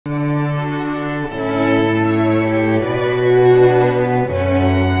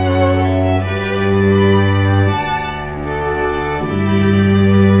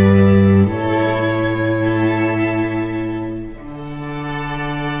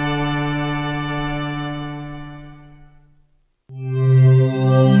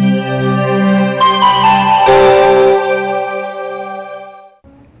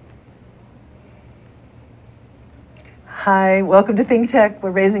Welcome to ThinkTech. We're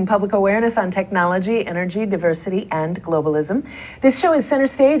raising public awareness on technology, energy, diversity, and globalism. This show is Center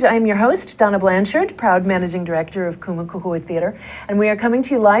Stage. I am your host, Donna Blanchard, proud managing director of Hawaii Theater, and we are coming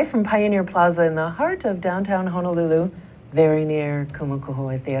to you live from Pioneer Plaza in the heart of downtown Honolulu, very near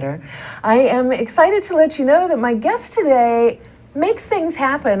Hawaii Theater. I am excited to let you know that my guest today makes things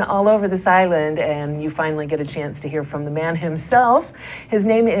happen all over this island, and you finally get a chance to hear from the man himself. His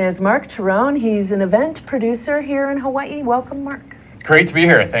name is Mark Tarone. He's an event producer here in Hawaii. Welcome, Mark. Great to be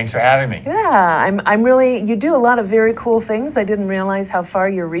here. Thanks for having me. Yeah, I'm really, you do a lot of very cool things. I didn't realize how far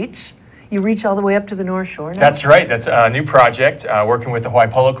you reach. You reach all the way up to the North Shore now. That's right. That's a new project, working with the Hawaii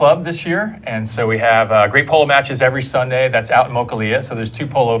Polo Club this year. And so we have great polo matches every Sunday. That's out in Mokuleia. So there's 2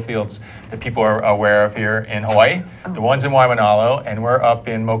 polo fields that people are aware of here in Hawaii. Oh. The one's in Waimanalo, and we're up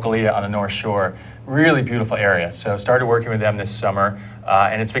in Mokuleia on the North Shore. Really beautiful area. So started working with them this summer,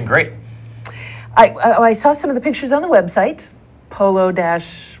 and it's been great. I saw some of the pictures on the website. Polo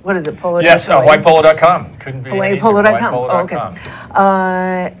dash, what is it? Polo. Yes, HawaiiPolo.com. Couldn't be HawaiiPolo.com. Oh, okay.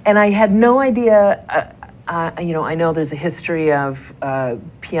 And I had no idea. You know, I know there's a history of paniolos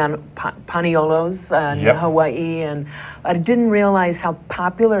in Hawaii, and I didn't realize how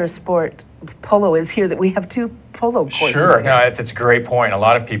popular a sport polo is here. That we have 2 polo courses. Sure. Here. No, it's a great point. A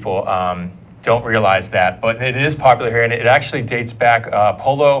lot of people don't realize that, but it is popular here, and it actually dates back.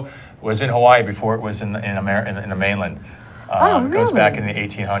 Polo was in Hawaii before it was in the mainland. Oh, really? It goes back in the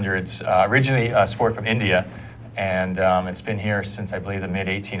 1800s. Originally a sport from India, and it's been here since, I believe, the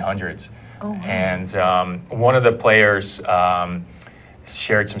mid-1800s. Oh, wow. And one of the players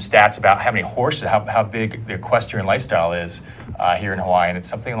shared some stats about how many horses, how big the equestrian lifestyle is here in Hawaii, and it's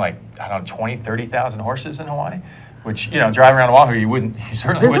something like, I don't know, 20, 30,000 horses in Hawaii, which, you know, driving around Oahu, you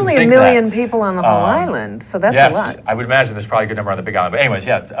certainly there's wouldn't only think a million that. people on the whole island, so that's yes, a lot. I would imagine there's probably a good number on the Big Island. But anyways,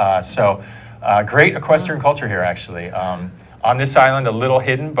 yeah, great equestrian culture here, actually. On this island, a little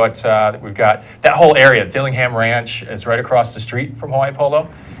hidden, but we've got that whole area. Dillingham Ranch is right across the street from Hawaii Polo,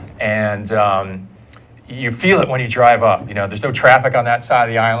 and you feel it when you drive up. You know, there's no traffic on that side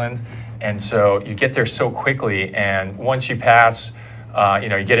of the island, and so you get there so quickly, and once you pass, you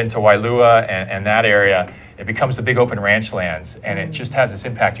know, you get into Wailua and that area, it becomes the big open ranch lands, and it just has this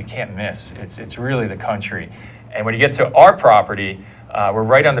impact you can't miss. It's really the country. And when you get to our property, we're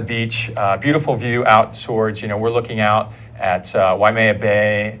right on the beach, beautiful view out towards, you know, we're looking out at Waimea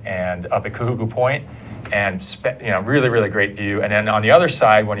Bay and up at Kahuku Point, and you know, really, really great view. And then on the other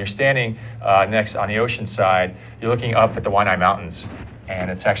side, when you're standing next on the ocean side, you're looking up at the Waianae Mountains, and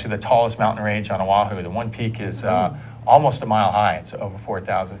it's actually the tallest mountain range on Oahu. The one peak is almost a mile high. It's over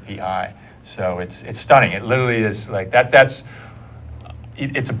 4,000 feet high. So it's stunning. It literally is like that.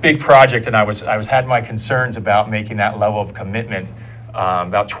 It's a big project, and I had my concerns about making that level of commitment.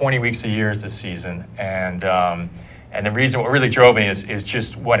 About 20 weeks a year is this season, and the reason what really drove me is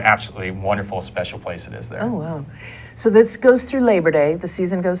just what absolutely wonderful, special place it is there. Oh, wow. So this goes through Labor Day. The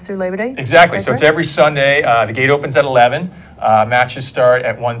season goes through Labor Day? Exactly. So it's every Sunday. The gate opens at 11. Matches start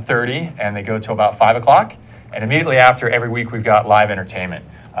at 1:30, and they go till about 5 o'clock. And immediately after, every week we've got live entertainment.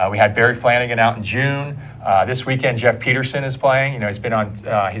 We had Barry Flanagan out in June. This weekend, Jeff Peterson is playing. You know, he's been on.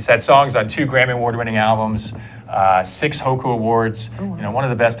 He's had songs on 2 Grammy Award-winning albums, 6 Hoku Awards. Oh, wow. You know, one of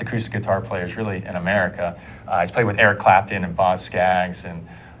the best acoustic guitar players really in America. He's played with Eric Clapton and Boz Scaggs, and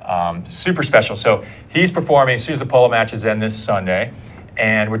super special. So he's performing as soon as the polo matches end this Sunday,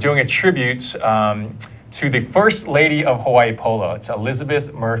 and we're doing a tribute to the First Lady of Hawaii Polo. It's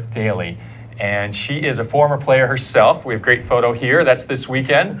Elizabeth Murph Daly, and she is a former player herself. We have a great photo here. That's this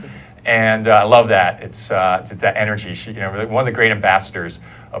weekend, and I love that. It's that energy. She, you know, one of the great ambassadors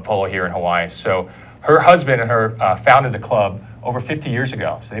of polo here in Hawaii. So her husband and her founded the club over 50 years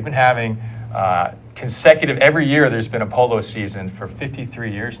ago. So they've been having consecutive, every year there's been a polo season for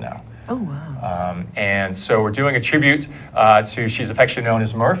 53 years now. Oh, wow. And so we're doing a tribute she's affectionately known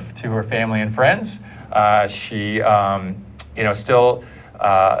as Murph, to her family and friends. She, you know, still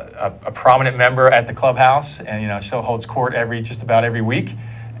a prominent member at the clubhouse, and, you know, still holds court just about every week.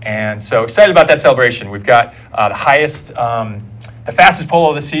 And so excited about that celebration. We've got the fastest polo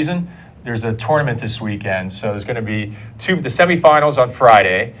of the season. There's a tournament this weekend, so there's going to be the semifinals on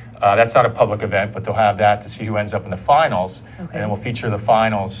Friday. That's not a public event, but they'll have that to see who ends up in the finals. Okay. And then we'll feature the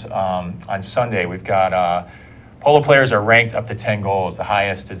finals on Sunday. We've got polo players are ranked up to 10 goals. The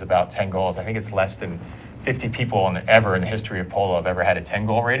highest is about 10 goals. I think it's less than 50 people ever in the history of polo have ever had a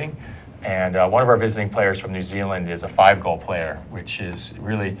 10-goal rating. And one of our visiting players from New Zealand is a 5-goal player, which is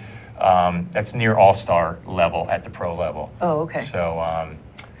really, that's near all-star level at the pro level. Oh, okay. So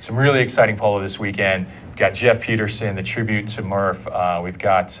some really exciting polo this weekend. We've got Jeff Peterson, the tribute to Murph. We've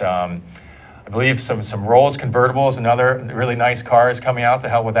got, I believe some Rolls convertibles and other really nice cars coming out to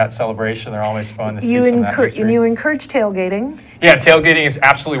help with that celebration. They're always fun to see some of that history. You encourage tailgating? Yeah, tailgating is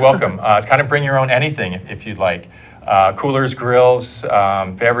absolutely welcome. It's kind of bring your own anything if you'd like. Coolers, grills,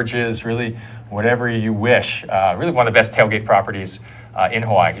 beverages, really whatever you wish. Really one of the best tailgate properties in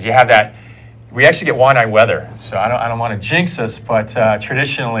Hawaii, because you have that. We actually get Waianae weather, so I don't want to jinx us, but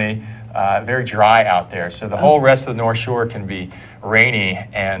traditionally very dry out there. So the whole rest of the North Shore can be rainy,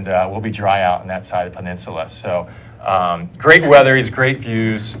 and we'll be dry out on that side of the peninsula. So great weather, great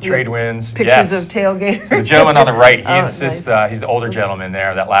views, trade winds. Pictures of tailgaters. So the gentleman on the right, he insists, he's the older gentleman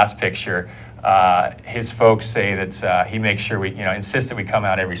there, that last picture. His folks say that he makes sure we, insist that we come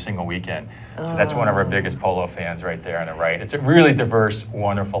out every single weekend. So that's one of our biggest polo fans right there on the right. It's a really diverse,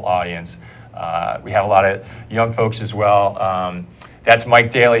 wonderful audience. We have a lot of young folks as well. That's Mike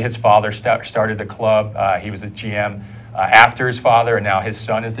Daly. His father started the club. He was the GM after his father, and now his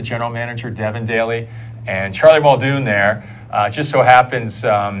son is the general manager, Devin Daly. And Charlie Muldoon there, just so happens,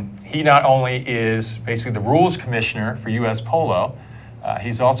 he not only is basically the rules commissioner for U.S. Polo,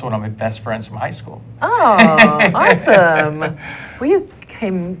 he's also one of my best friends from high school. Oh, awesome. Well, you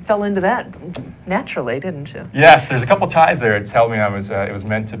fell into that naturally, didn't you? Yes, there's a couple ties there. It told me it was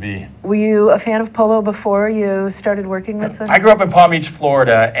meant to be. Were you a fan of polo before you started working with it? I grew up in Palm Beach,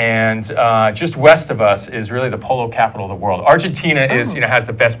 Florida, and just west of us is really the polo capital of the world. Argentina is, has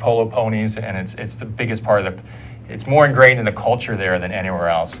the best polo ponies, and it's the biggest part of it's more ingrained in the culture there than anywhere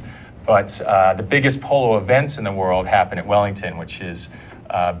else. But the biggest polo events in the world happen at Wellington, which is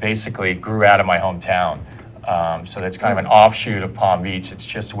basically grew out of my hometown. So that's kind of an offshoot of Palm Beach. It's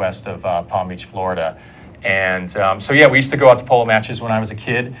just west of Palm Beach, Florida. And so yeah, we used to go out to polo matches when I was a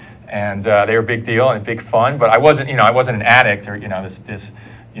kid, and they were a big deal and big fun. But I wasn't an addict or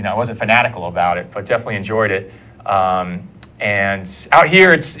I wasn't fanatical about it, but definitely enjoyed it. And out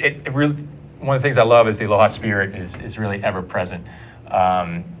here, it really, one of the things I love is the Aloha spirit is really ever present.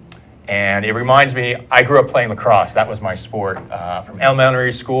 And it reminds me, I grew up playing lacrosse. That was my sport from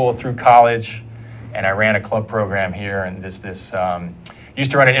elementary school through college. And I ran a club program here, and used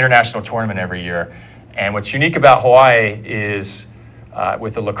to run an international tournament every year. And what's unique about Hawaii is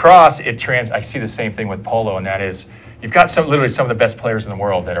with the lacrosse, I see the same thing with polo, and that is you've got literally some of the best players in the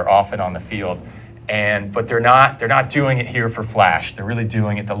world that are often on the field, but they're not doing it here for flash. They're really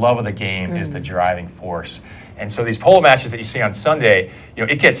doing it. The love of the game is the driving force. And so these polo matches that you see on Sunday,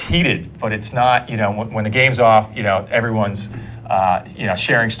 it gets heated, but it's not, when the game's off, everyone's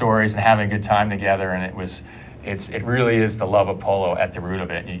sharing stories and having a good time together, and it really is the love of polo at the root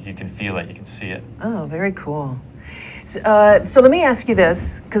of it. You can feel it, you can see it. Oh, very cool. So let me ask you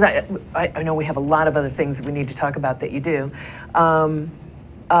this, because I know we have a lot of other things that we need to talk about that you do.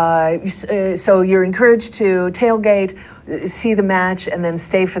 So you're encouraged to tailgate, see the match, and then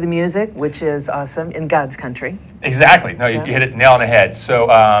stay for the music, which is awesome, in God's country. Exactly. No, you hit it nail on the head. So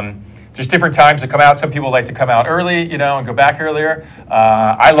there's different times to come out. Some people like to come out early, and go back earlier.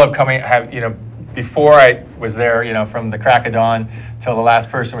 I love coming, before I was there, from the crack of dawn till the last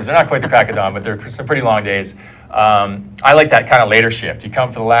person was there. Not quite the crack of dawn, but they're some pretty long days. I like that kind of later shift. You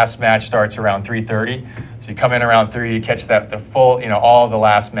come for the last match, starts around 3:30. So you come in around 3, you catch the full, all of the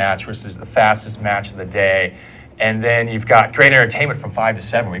last match, which is the fastest match of the day. And then you've got great entertainment from 5 to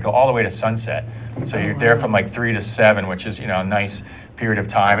 7. We go all the way to sunset. So you're there from like 3 to 7, which is, a nice period of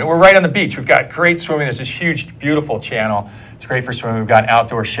time. And we're right on the beach. We've got great swimming. There's this huge, beautiful channel. It's great for swimming. We've got an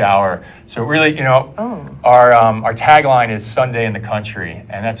outdoor shower. So really, our tagline is Sunday in the country.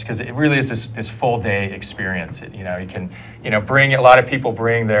 And that's because it really is this full day experience. You can, bring, a lot of people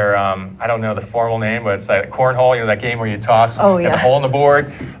bring their, I don't know the formal name, but it's like cornhole, that game where you toss the hole in the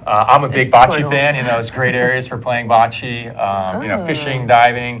board. I'm a big bocce fan. It's great areas for playing bocce, fishing,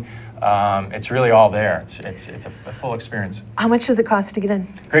 diving. It's really all there. It's a full experience. How much does it cost to get in?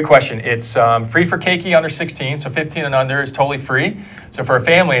 Great question. It's free for keiki under 16, so 15 and under is totally free. So for a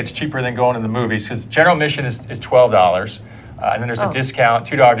family, it's cheaper than going to the movies because general admission is $12, and then there's a discount,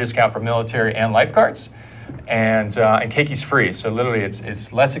 $2 discount for military and lifeguards, and keiki's free. So literally,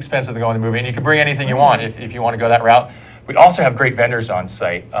 it's less expensive than going to the movie, and you can bring anything you want if you want to go that route. We also have great vendors on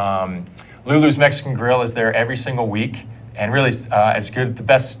site. Lulu's Mexican Grill is there every single week. And really, it's good, the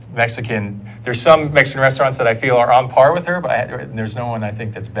best Mexican. There's some Mexican restaurants that I feel are on par with her, but there's no one I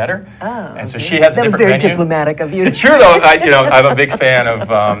think that's better. And so she has a different menu. That was very diplomatic of you. It's true, though. I'm a big fan of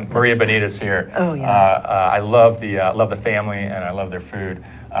Maria Benitez here. Oh yeah. I love the family, and I love their food.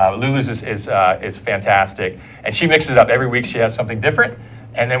 Lulu's is fantastic, and she mixes it up every week. She has something different.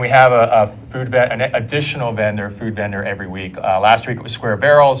 And then we have an additional food vendor every week. Last week it was Square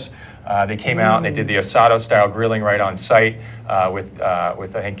Barrels. They came out and they did the asado style grilling right on site with I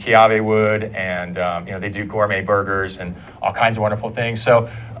think kiawe wood, and you know, they do gourmet burgers and all kinds of wonderful things. So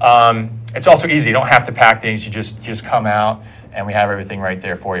it's also easy. You don't have to pack things. You just come out, and we have everything right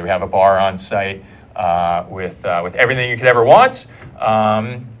there for you. We have a bar on site with everything you could ever want.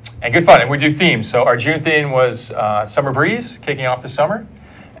 And good fun. And we do themes. So our June theme was Summer Breeze, kicking off the summer.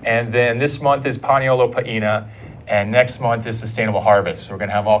 And then this month is Paniolo Paina. And next month is Sustainable Harvest. So we're going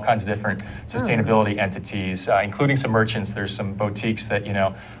to have all kinds of different sustainability entities, including some merchants. There's some boutiques that, you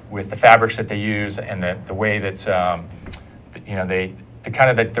know, with the fabrics that they use and the way that, you know,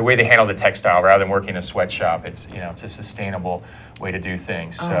 the way they handle the textile rather than working in a sweatshop. It's, you know, it's a sustainable way to do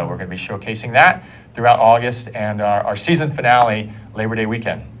things. So we're going to be showcasing that throughout August, and our season finale, Labor Day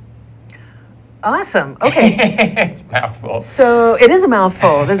weekend. Awesome. Okay. It's a mouthful. So it is a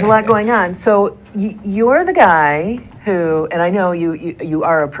mouthful. There's a lot going on. So you're the guy who, and I know you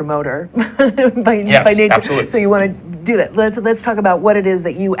are a promoter by nature. Absolutely. So you want to do that. Let's talk about what it is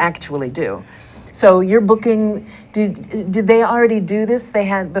that you actually do. So you're booking. Did they already do this? They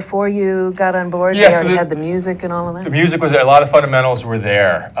had before you got on board. Yes, they already had the music and all of that. The music was a lot of fundamentals were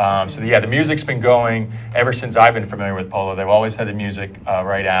there. So yeah, the music's been going ever since I've been familiar with polo. They've always had the music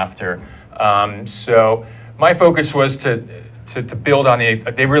right after. So my focus was to build on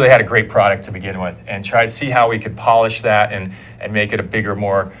they really had a great product to begin with, and try to see how we could polish that and make it a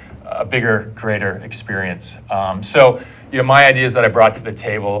bigger, greater experience. So, you know, my ideas that I brought to the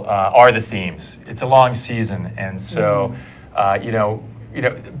table are the themes. It's a long season, and so, you know,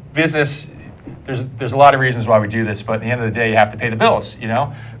 business. There's a lot of reasons why we do this, but at the end of the day, you have to pay the bills. You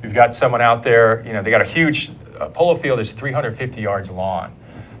know, we've got someone out there. You know, they got a huge polo field is 350 yards long.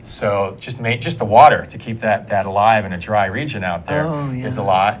 So just the water to keep that alive in a dry region out there is a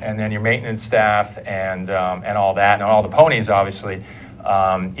lot, and then your maintenance staff and all that, and all the ponies obviously.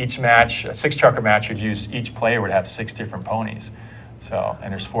 Each match, a 6-trucker match, each player would have 6 different ponies. So,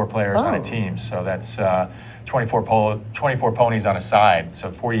 and there's 4 players on a team, so that's 24 ponies on a side.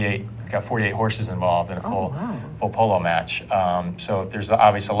 So 48. Got 48 horses involved in a full polo match. So there's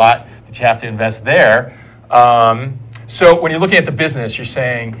obviously a lot that you have to invest there. So when you're looking at the business, you're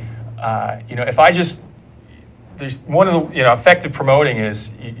saying, you know, there's one of the, you know, effective promoting is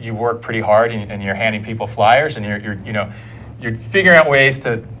you work pretty hard and you're handing people flyers, and you're figuring out ways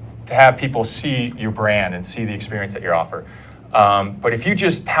to have people see your brand and see the experience that you offer. But if you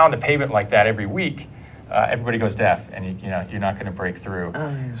just pound the pavement like that every week, everybody goes deaf, and you're not going to break through.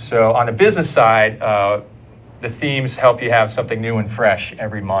 So on the business side, the themes help you have something new and fresh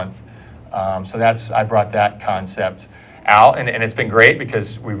every month. So I brought that concept out, and it's been great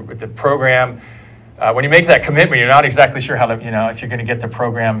because with the program, when you make that commitment, you're not exactly sure how if you're going to get the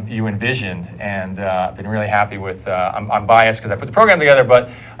program you envisioned. And I've been really happy with. I'm biased because I put the program together, but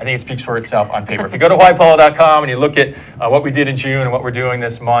I think it speaks for itself on paper. If you go to hawaiipolo.com and you look at what we did in June and what we're doing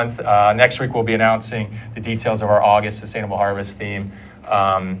this month, next week we'll be announcing the details of our August Sustainable Harvest theme.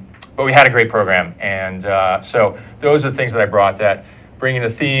 But we had a great program, and so those are the things that I brought. That bringing the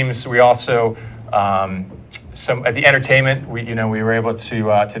themes. We also at the entertainment, we were able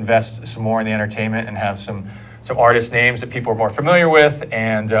to invest some more in the entertainment and have some artist names that people are more familiar with,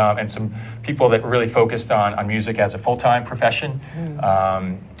 and some people that really focused on music as a full-time profession.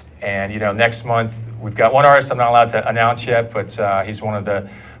 And next month we've got one artist I'm not allowed to announce yet, but he's one of the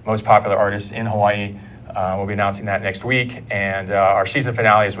most popular artists in Hawaii. We'll be announcing that next week, and our season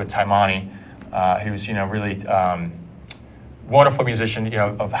finale is with Taimani, who's really wonderful musician,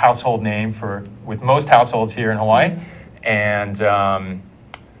 of household name with most households here in Hawaii, and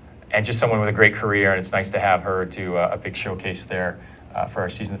just someone with a great career. And it's nice to have her do a big showcase there for our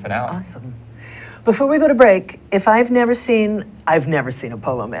season finale. Awesome. Before we go to break, I've never seen a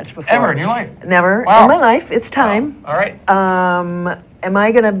polo match before. Ever in your life? Never Wow. in my life. It's time. All right. Am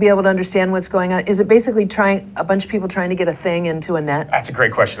I going to be able to understand what's going on? Is it basically a bunch of people trying to get a thing into a net? That's a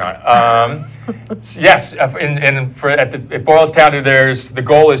great question on it. Yes, it boils down to the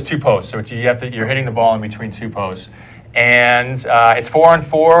goal is 2 posts. So you're hitting the ball in between 2 posts, and it's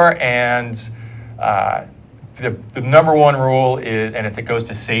 4-on-4, and the number one rule is, and it goes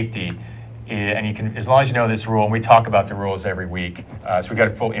to safety. And you can, as long as you know this rule, and we talk about the rules every week. So we got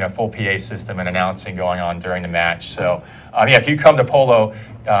a full PA system and announcing going on during the match. So if you come to polo,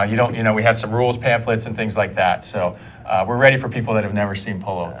 we have some rules pamphlets and things like that. So we're ready for people that have never seen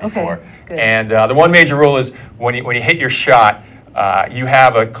polo before. Okay, good. And the one major rule is when you hit your shot, you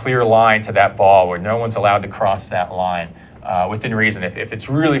have a clear line to that ball where no one's allowed to cross that line within reason. If it's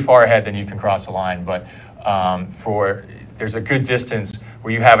really far ahead, then you can cross the line. But there's a good distance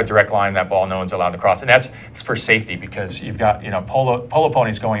where you have a direct line, that ball, no one's allowed to cross. And that's for safety, because you've got, polo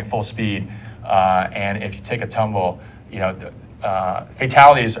ponies going at full speed, and if you take a tumble,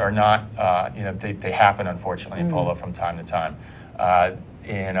 fatalities are not, they happen, unfortunately, in polo from time to time.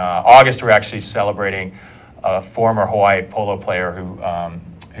 In August, we're actually celebrating a former Hawaii polo player who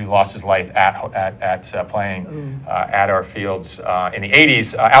lost his life at playing at our fields in the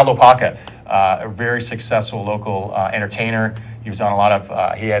 80s. Aldo Paca, a very successful local entertainer. He was on a lot of,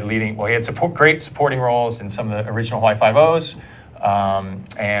 he had great supporting roles in some of the original Hawaii Five-O's.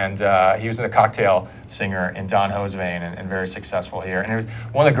 And he was a cocktail singer in Don Ho's vein, and very successful here. And he was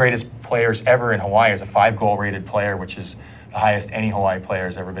one of the greatest players ever in Hawaii. As a 5-goal rated player, which is the highest any Hawaii player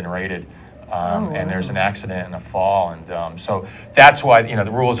has ever been rated. And there's an accident and a fall, and so that's why the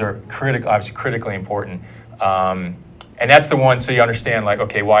rules are obviously critically important. And that's the one, so you understand, like,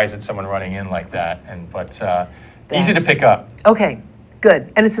 okay, why is it someone running in like that? But easy to pick up. Okay.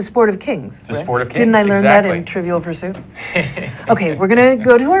 Good. And it's a sport of kings. It's a sport of kings. Didn't I learn that in Trivial Pursuit? Okay, we're going to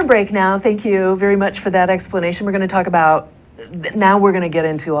go to our break now. Thank you very much for that explanation. We're going to talk about, now we're going to get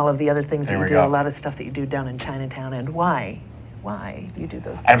into all of the other things that you do, a lot of stuff that you do down in Chinatown, and why you do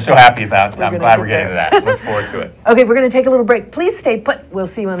those things. I'm so happy about it. I'm glad we're getting to that. Look forward to it. Okay, we're going to take a little break. Please stay put. We'll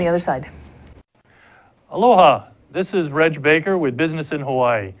see you on the other side. Aloha. This is Reg Baker with Business in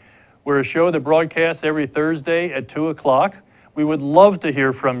Hawaii. We're a show that broadcasts every Thursday at 2 o'clock. We would love to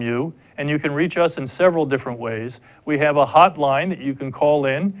hear from you, and you can reach us in several different ways. We have a hotline that you can call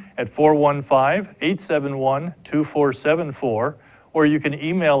in at 415-871-2474, or you can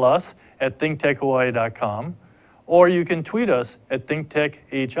email us at thinktechhawaii.com, or you can tweet us at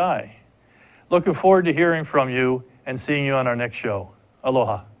thinktechhi. Looking forward to hearing from you and seeing you on our next show.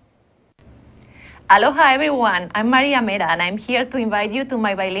 Aloha. Aloha everyone, I'm Maria Mera, and I'm here to invite you to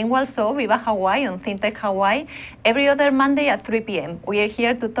my bilingual show, Viva Hawaii, on ThinkTech Hawaii, every other Monday at 3 p.m. We are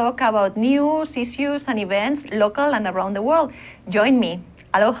here to talk about news, issues, and events, local and around the world. Join me.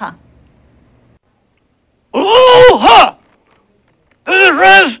 Aloha. Aloha! This is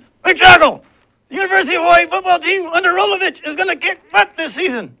Rez McJackal. The University of Hawaii football team under Rolovich is going to kick butt this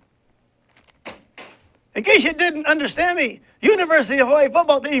season. In case you didn't understand me, University of Hawaii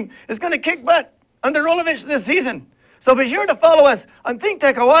football team is going to kick butt under Rolovich this season. So be sure to follow us on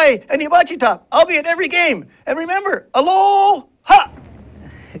ThinkTech Hawaii and Hibachi Top. I'll be at every game. And remember, aloha!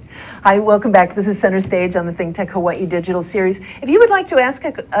 Hi, welcome back. This is Center Stage on the ThinkTech Hawaii digital series. If you would like to ask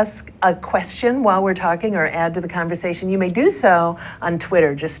us a question while we're talking or add to the conversation, you may do so on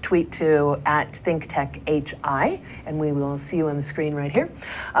Twitter. Just tweet to @ThinkTechHI, and we will see you on the screen right here.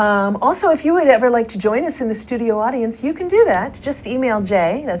 Also, if you would ever like to join us in the studio audience, you can do that. Just email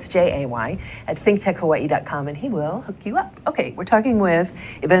Jay, that's J-A-Y, at thinktechhawaii.com, and he will hook you up. Okay, we're talking with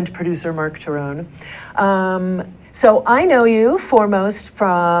event producer Mark Tarone. So I know you foremost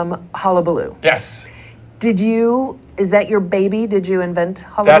from Hallowbaloo. Yes. Is that your baby? Did you invent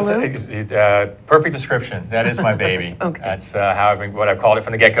Hallowbaloo? That's perfect description. That is my baby. Okay. That's what I've called it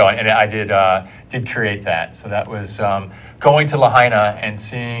from the get-go, and I did create that. So that was going to Lahaina and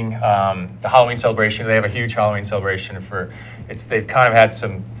seeing the Halloween celebration. They have a huge Halloween celebration they've kind of had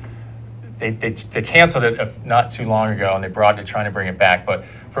some, they canceled it not too long ago, and they they're trying to bring it back. But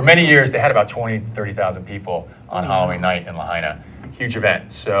for many years, they had about 30,000 people on Halloween night in Lahaina. Huge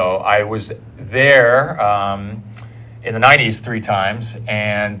event. So I was there in the 90s 3 times,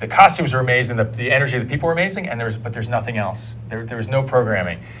 and the costumes were amazing, the energy of the people were amazing, but there's nothing else. There was no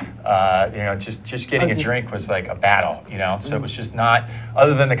programming. Just getting a drink was like a battle, so it was just not,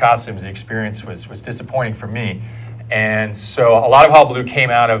 other than the costumes, the experience was disappointing for me. And so a lot of Hallowbaloo came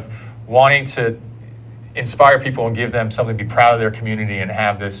out of wanting to inspire people and give them something to be proud of their community and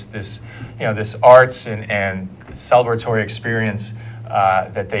have this arts and celebratory experience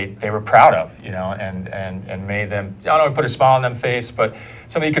that they were proud of, and made them, I don't know, put a smile on their face, but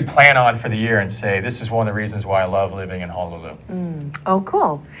something you could plan on for the year and say, this is one of the reasons why I love living in Honolulu. Oh,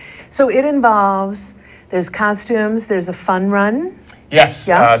 cool. So it involves, there's costumes, there's a fun run. Yes,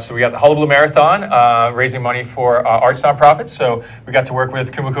 yeah. So we got the Hallowbaloo Marathon, raising money for arts nonprofits. So we got to work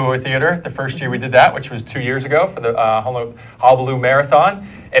with Mokuleia Theater the first year we did that, which was 2 years ago for the Hallowbaloo Marathon.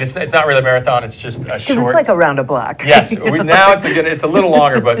 And it's not really a marathon; it's just a short. It's like around a block. Yes, now it's a little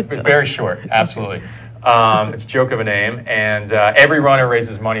longer, but very short. Absolutely, it's a joke of a name. And every runner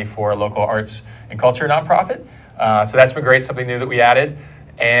raises money for a local arts and culture nonprofit. So that's been great. Something new that we added,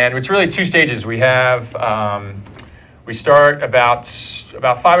 and it's really 2 stages. We have. We start about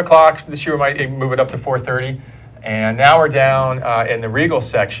 5 o'clock. This year we might move it up to 4:30. And now we're down in the Regal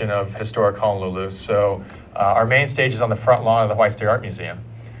section of historic Honolulu. So our main stage is on the front lawn of the Hawaii State Art Museum.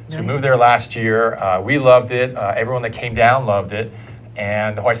 So we moved there last year. We loved it. Everyone that came down loved it.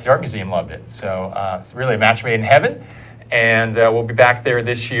 And the Hawaii State Art Museum loved it. So it's really a match made in heaven. And we'll be back there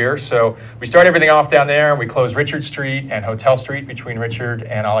this year. So we start everything off down there, and we close Richard Street and Hotel Street between Richard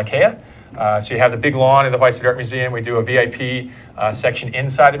and Alaikea. So you have the big lawn in the Hawaii State Art Museum. We do a VIP section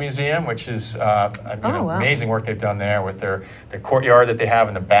inside the museum, which is amazing work they've done there with their courtyard that they have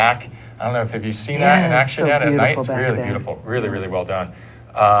in the back. I don't know if you've seen that in action yet at night. It's really beautiful, really, really well done.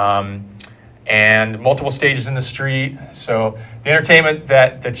 And multiple stages in the street. So the entertainment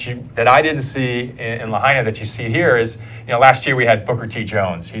that I didn't see in Lahaina that you see here is, last year we had Booker T.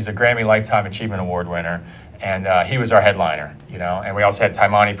 Jones. He's a Grammy Lifetime Achievement Award winner, and he was our headliner. And we also had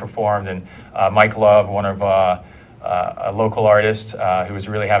Taimani performed, and Mike Love, one of a local artist who was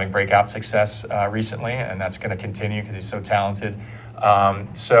really having breakout success recently, and that's going to continue because he's so talented.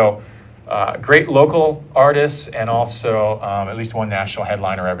 Great local artists, and also at least one national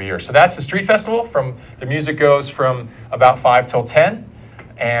headliner every year. So that's the street festival. The music goes from about 5 till 10.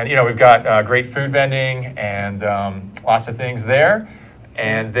 And we've got great food vending and lots of things there.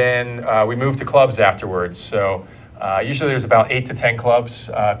 And then we move to clubs afterwards. So usually there's about 8 to 10 clubs.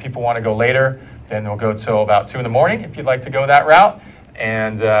 If people want to go later, then we'll go till about 2 in the morning if you'd like to go that route.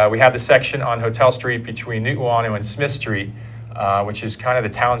 And we have the section on Hotel Street between Nu'uanu and Smith Street, which is kind of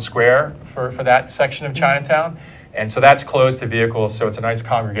the town square for that section of Chinatown. And so that's closed to vehicles, so it's a nice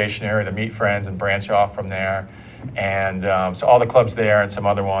congregation area to meet friends and branch off from there. And so all the clubs there and some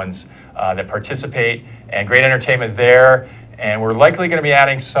other ones that participate, and great entertainment there. And we're likely going to be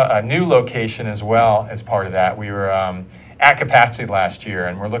adding a new location as well as part of that. We were at capacity last year,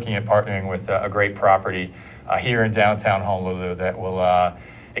 and we're looking at partnering with a great property here in downtown Honolulu that will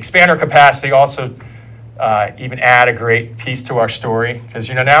expand our capacity, also even add a great piece to our story. Because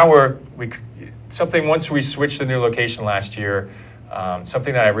now once we switched the new location last year,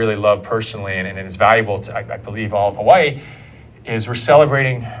 something that I really love personally, and is valuable to, I believe, all of Hawaii, is we're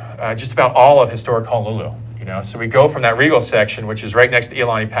celebrating just about all of historic Honolulu. So we go from that Regal section, which is right next to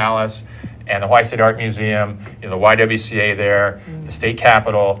Iolani Palace and the Hawaii State Art Museum, the YWCA there, the state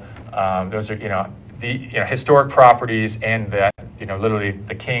capitol. Those are the historic properties, and that literally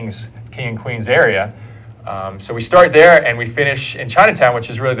the king and queen's area. So we start there and we finish in Chinatown, which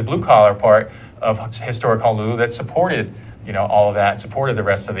is really the blue collar part of historic Honolulu that supported all of that, supported the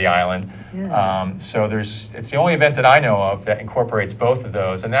rest of the island. Yeah. So it's the only event that I know of that incorporates both of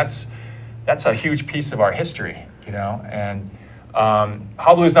those, and that's a huge piece of our history, And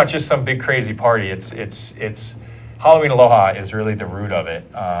Hallowbaloo is not just some big crazy party. It's Halloween Aloha is really the root of it,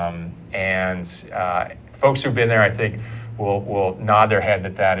 and folks who've been there, I think, will nod their head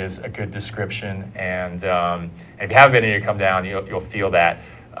that is a good description. And if you haven't been here, you come down, you'll feel that.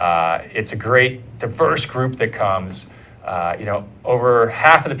 It's a great, diverse group that comes. Over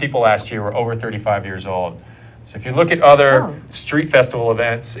half of the people last year were over 35 years old. So if you look at other street festival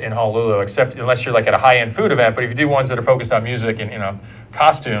events in Honolulu, unless you're like at a high-end food event, but if you do ones that are focused on music and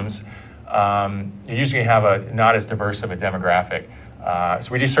costumes, you usually have not as diverse of a demographic.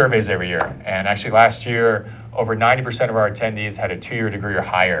 So we do surveys every year, and actually last year, over 90% of our attendees had a 2-year degree or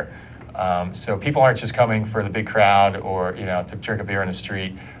higher. So people aren't just coming for the big crowd or to drink a beer in the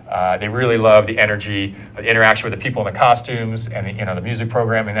street. They really love the energy, the interaction with the people in the costumes, and the music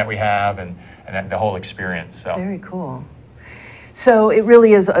programming that we have, and the whole experience. So very cool. So it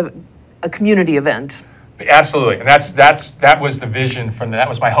really is a community event. Absolutely, and that was the vision that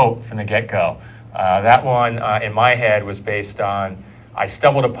was my hope from the get-go. That one in my head was based on, I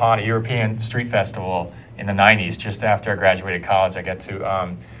stumbled upon a European street festival in the 90s, just after I graduated college. I got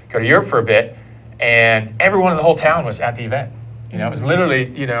to go to Europe for a bit, and everyone in the whole town was at the event. It was literally,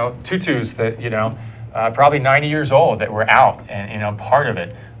 tutus that, probably 90 years old that were out and, part of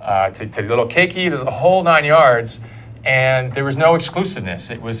it, to little keiki, to the whole 9 yards, and there was no exclusiveness.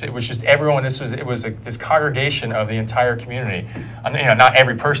 It was just everyone. It was this congregation of the entire community. Not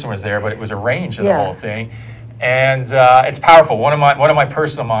every person was there, but it was a range of the whole thing, and it's powerful. One of my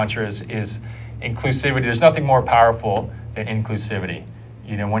personal mantras is inclusivity. There's nothing more powerful than inclusivity.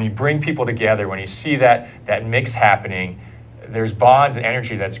 When you bring people together, when you see that mix happening, there's bonds and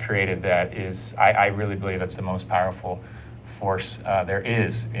energy that's created that is, I really believe that's the most powerful force there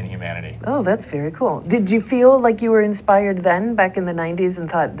is in humanity. Oh, that's very cool. Did you feel like you were inspired then, back in the 90s, and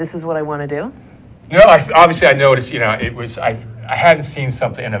thought, this is what I want to do? No, obviously I noticed, it was, I hadn't seen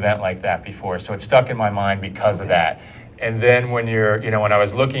an event like that before, so it stuck in my mind because of that. And then when when I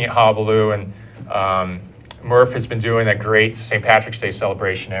was looking at Hallowbaloo, and Murph has been doing that great St. Patrick's Day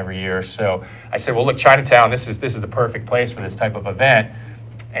celebration every year. So I said, well, look, Chinatown, this is the perfect place for this type of event.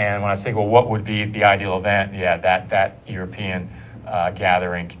 And when I was thinking, well, what would be the ideal event? Yeah, that European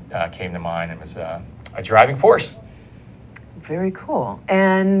gathering came to mind and was a driving force. Very cool.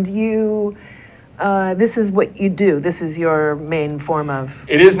 And you, this is what you do. This is your main form of...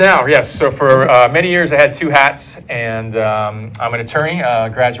 It is now, yes. So for many years I had two hats, and I'm an attorney,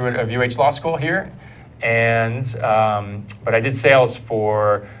 graduate of UH Law School here. And, but I did sales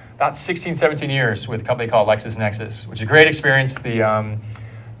for about 16, 17 years with a company called LexisNexis, which is a great experience. The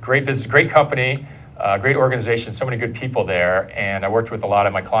great business, great company, great organization, so many good people there. And I worked with a lot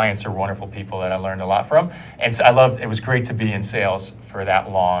of my clients are wonderful people that I learned a lot from. And so it was great to be in sales for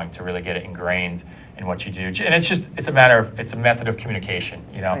that long, to really get it ingrained in what you do. And it's a method of communication,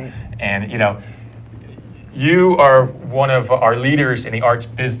 you know. Right. And, you know, you are one of our leaders in the arts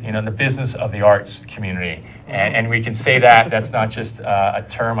business, you know, the business of the arts community. And we can say that, that's not just a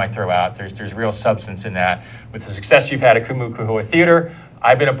term I throw out. There's real substance in that. With the success you've had at Kumu Theater,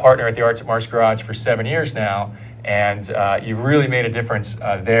 I've been a partner at the Arts at Mark's Garage for 7 years now, and you've really made a difference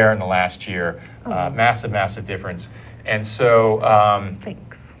there in the last year. Massive, massive difference. And so...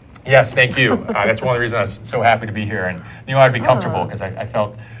 Thanks. Yes, thank you. That's one of the reasons I was so happy to be here. And you wanted to be comfortable, because I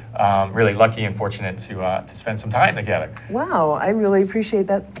felt really lucky and fortunate to spend some time together. Wow, I really appreciate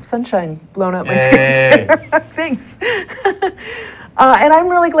that sunshine blowing up my screen there. Thanks. And I'm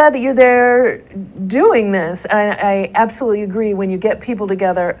really glad that you're there doing this. I absolutely agree. When you get people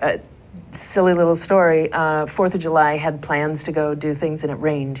together, silly little story, 4th of July had plans to go do things and it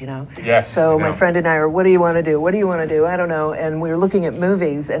rained, you know. Yes. So my friend and I are, what do you want to do? What do you want to do? I don't know. And we were looking at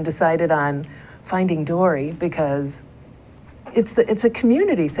movies and decided on Finding Dory, because it's a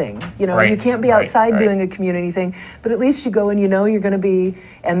community thing, you know. You can't be outside doing a community thing, but at least you go and you know you're going to be.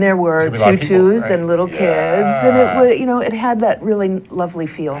 And there were tutus and little kids, and it was, you know, it had that really lovely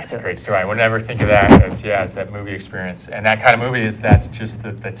feel to it. That's a great story. I would never think of that as it's that movie experience, and that kind of movie that's just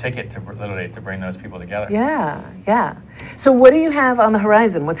the ticket to literally to bring those people together. Yeah, yeah. So what do you have on the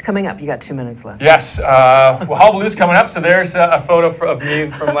horizon? What's coming up? You got 2 minutes left. Yes, well, Hallowbaloo's coming up, so there's a photo of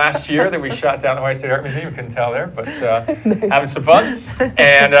me from last year that we shot down at the Hawaii State Art Museum. You couldn't tell there, but nice. Having some fun.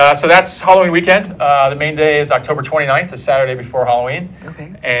 And so that's Halloween weekend. The main day is October 29th, the Saturday before Halloween. Okay.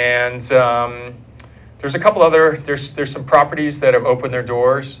 And there's a couple other, there's some properties that have opened their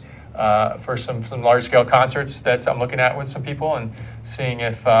doors for some large-scale concerts that I'm looking at with some people and seeing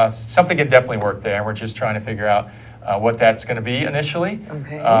if something can definitely work there. And we're just trying to figure out what that's going to be initially.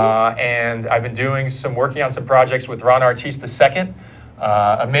 Okay. And I've been working on some projects with Ron Artiste II.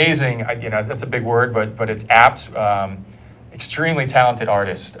 Amazing, you know, that's a big word, but it's apt. Extremely talented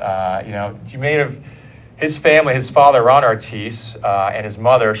artist. You know, you may have. His family, his father, Ron Artiste, and his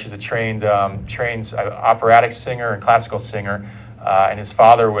mother, she's a trained operatic singer and classical singer, and his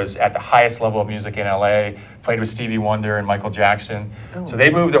father was at the highest level of music in LA, played with Stevie Wonder and Michael Jackson. Oh. So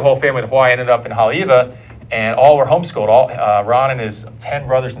they moved their whole family to Hawaii, ended up in Haleiwa, and all were homeschooled, Ron and his 10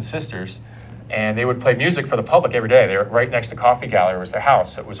 brothers and sisters, and they would play music for the public every day. They were right next to Coffee Gallery, was their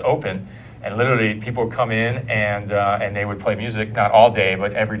house, so it was open. And literally, people would come in and they would play music, not all day,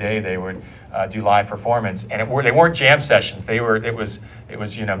 but every day they would do live performance. And they weren't jam sessions. It was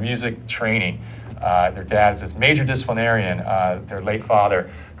you know, music training. Their dad is this major disciplinarian. Their late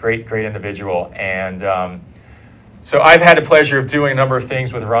father, great individual. And so I've had the pleasure of doing a number of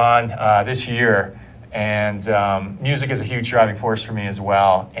things with Ron this year. And music is a huge driving force for me as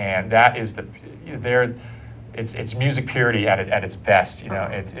well. And that is it's music purity at its best, you know.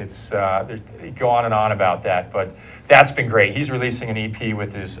 You go on and on about that, but that's been great. He's releasing an EP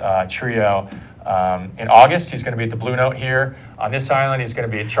with his trio in August. He's going to be at the Blue Note here on this island. He's going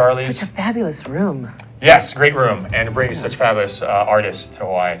to be at Charlie's. Such a fabulous room. Yes, great room, and bringing such fabulous artists to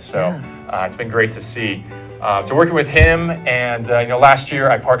Hawaii. So it's been great to see. So working with him, and you know, last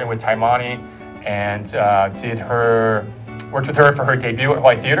year I partnered with Taimani and worked with her for her debut at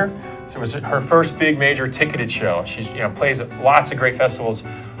Hawaii Theater. So it was her first big major ticketed show. She plays at lots of great festivals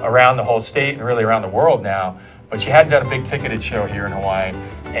around the whole state and really around the world now, but she hadn't done a big ticketed show here in Hawaii.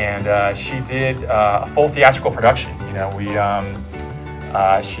 And she did a full theatrical production. You know,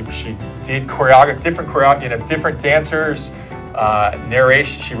 she did different dancers,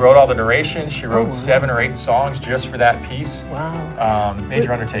 narration. She wrote all the narration. She wrote 7 or 8 songs just for that piece. Wow.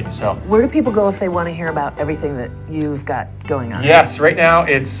 Major undertaking. So where do people go if they want to hear about everything that you've got going on? Yes, right now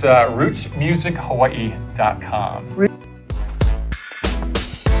it's rootsmusichawaii.com.